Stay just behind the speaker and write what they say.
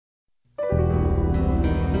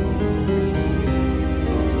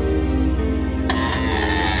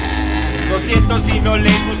no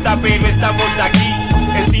le gusta, pero estamos aquí.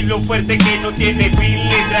 Estilo fuerte que no tiene fin,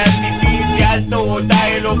 letras sin fin, de alto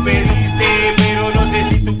voltaje lo pediste, pero no sé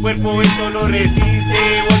si tu cuerpo esto lo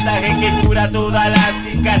resiste. Voltaje que cura todas las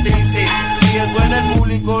cicatrices, si es bueno el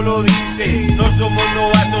público lo dice. No somos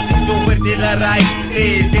novatos y son fuertes las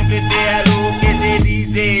raíces, siempre te hago que se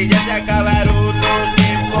dice. Ya se acabaron los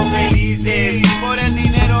tiempos felices, y por el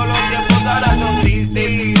dinero los tiempos ahora son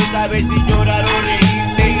tristes. No sabes si llorar o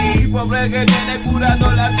reírte, y pobre que viene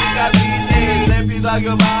curando las cicatrices. Le pido a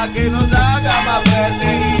Jehová que nos haga más fuerte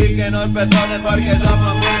y que nos perdone porque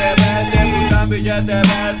somos muy rebeldes. Buscan billete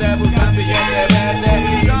verde, buscan billete verde,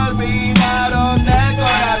 y olvidaron del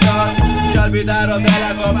corazón, se olvidaron de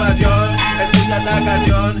la compasión. Escucha esta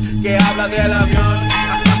canción que habla del avión.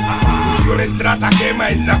 Estratagema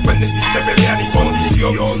en la cual no existe pelea ni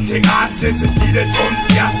condición. Se hace sentir el son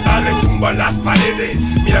y hasta retumban las paredes.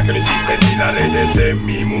 Mira que no existen ni las redes en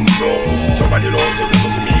mi mundo. Son varios los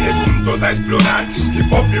segundos y miles puntos a explorar.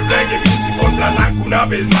 Hip hop y reggae music contraataca una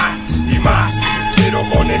vez más y más. Quiero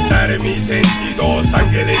conectar en mis sentidos.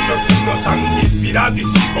 Ángeles nocturnos han inspirado y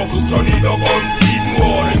sigo sonido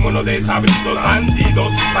continuo. Ritmo de desabridos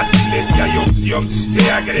bandidos. Batibles si hay opción.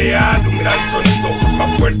 Se ha creado un gran sonido más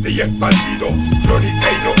fuerte y expandido. Crónica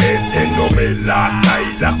y no es de novela.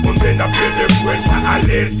 Y la condena pierde fuerza.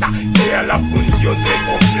 Alerta, crea la función, se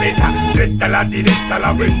completa. Recta la directa,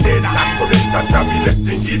 la vendetta. Conecta también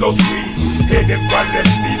restringido swing, en el cual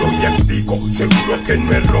respiro y explico. Seguro que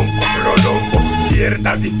no es ronco, prolongo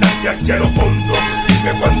cierta distancia hacia lo hondo.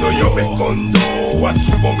 Dime cuando yo me escondo,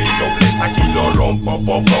 asumo mi nobleza, aquí lo rompo,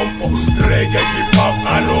 pompo. Reggae Hip-hop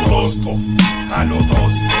a lo tosco, a lo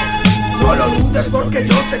tosco. No lo dudes porque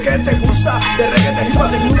yo sé que te gusta. De reggae, de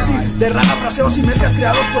hip-hop, de music, de rap, fraseos y mesias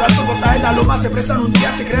creados por alto voltaje en la loma. Se prestan un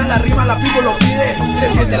día, se crean la rima, la people lo pide. Se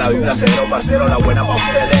siente la vibra, cero, parcero, la buena pa'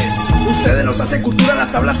 ustedes. Ustedes nos hacen cultura,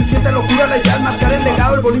 las tablas se siente locura. La idea es marcar el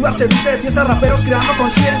legado, el Bolívar se viste de fiesta, raperos creando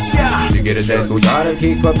conciencia. Si quieres escuchar el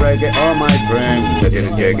hip-hop reggae, oh my friend, te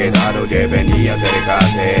tienes que quedar o que venía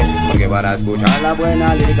acercarte, porque para escuchar la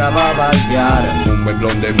buena lírica va a vaciar un buen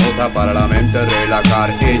blon de mota para la mente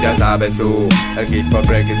relajar. Y ya sabes tú, el hip-hop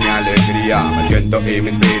reggae es mi alegría. Me siento y me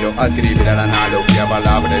inspiro a escribir a la analogía,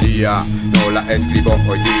 palabrería. No la escribo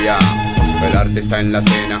hoy día, el arte está en la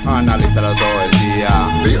escena, analízalo todo el día.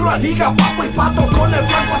 Miro a liga, papo y pato con el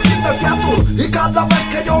flanco haciendo el fiatur. Y cada vez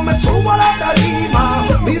que yo me subo a la tarima,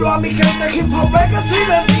 miro a mi gente hip hop reggae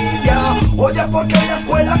sin envidia. Oye, porque en la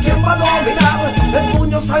escuela ¿quién va a dominar? El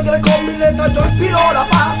puño sangre con mi letra yo inspiro la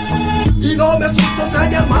paz. Y no me asusto si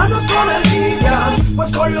hay hermanos con niñas,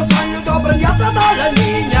 pues con los años yo aprendí a tratar a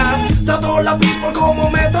niñas. Trato a la people como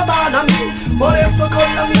me tratan a mí, por eso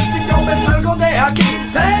con la music yo me salgo de aquí.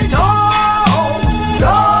 Sé yo,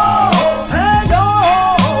 sé yo.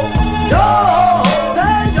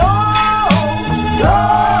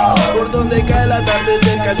 Por donde cae la tarde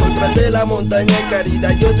cerca el sol tras de la montaña y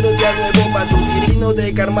caridad. Y otro día nuevo pa' surgir y no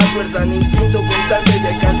dejar más fuerza ni instinto constante de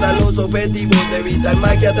alcanzar los objetivos de vital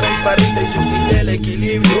magia transparente y sutil del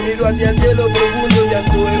equilibrio. Miro hacia el cielo profundo,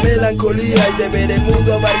 llanto de melancolía y de ver el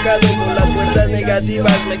mundo abarcado por las fuerzas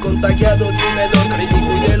negativas. Me he contagiado de un hedor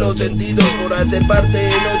crítico y de los sentidos por hacer parte de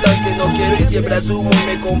notas que no quiero y siempre asumo. Y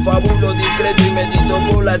me confabulo discreto y medito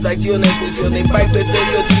por las acciones, fusión, impacto,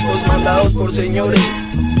 estereotipos mandados por señores.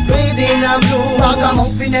 Reading and blue, hagamos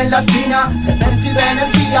un fin en la esquina. Se percibe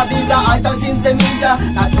energía, vibra alta y sin semilla.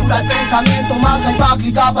 Natural pensamiento, masa y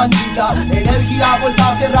páclita pandilla. Energía,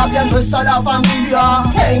 voltaje, rapeando está la familia.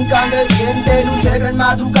 Incandescente, lucero en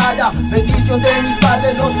madrugada. Bendición de mis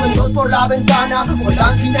padres, los sueños por la ventana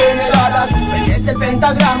vuelan sin tener alas. Es el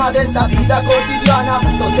pentagrama de esta vida cotidiana,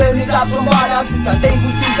 donde mis rap son balas, tanta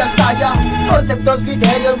injusticia estalla. Conceptos,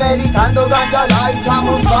 criterios, meditando ganja, like,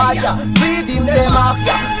 vamos vaya. Reading de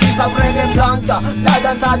magia, hip-hop reggae planta, la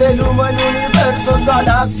danza del humo en universos,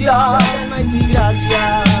 galaxias.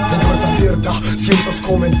 Gracias. En puerta abierta, ciertos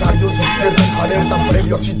comentarios despiertan alerta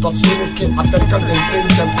previo a situaciones que acercan,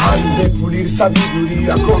 sentencian. Han de pulir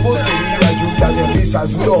sabiduría, ¿cómo sería lluvia de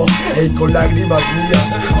risas? No, con lágrimas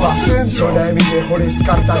mías, paciencia, una de mis mejores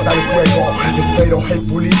cartas del juego. Espero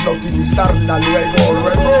pulirla, utilizarla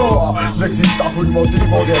luego. No exista un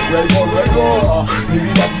motivo de luego. Mi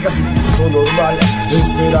vida siga su curso normal,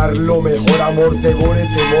 esperar lo mejor, amor, temor,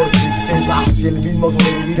 tristeza. Si el mismo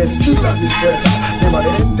sobrevivir esquilas dispersa de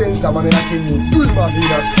manera intensa, manera que ni tú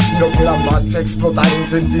imaginas. Y no queda más que explotar un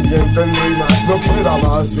sentimiento en rimas. No queda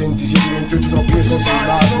más 27 y 28 tropiezos y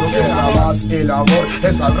más. No queda más el amor,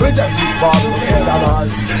 es al reggae hip-hop. No queda más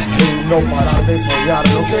el no parar de soñar.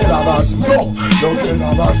 No queda más, no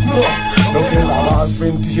queda más, no no queda más.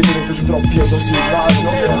 27, 28 tropiezos sin más,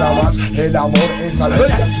 no queda más. El amor es al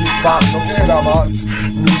rey aquí va, no queda más.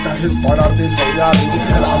 Nunca es parar de soñar, no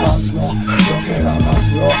queda más, no queda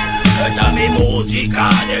más, no. Esta es mi música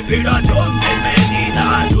de inspiración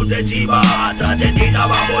desmedida, sucesiva, trascendida.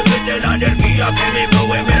 Vamos desde la energía que mi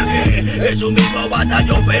flow emerge. Es un mismo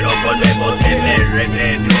batallón pero con nuevos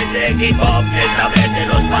MRG. Crece hip hop, establece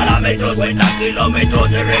los parámetros. Cuenta kilómetros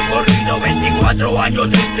de recorrido, 24 años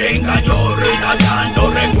entre engaño, risa,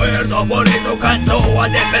 llanto, recuerdo. Por eso canto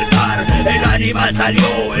al despertar. El animal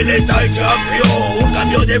salió, el style se amplió. Un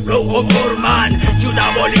cambio de flow con Forman.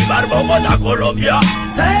 Ciudad Bolívar, Bogotá, Colombia.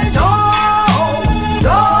 Say yo,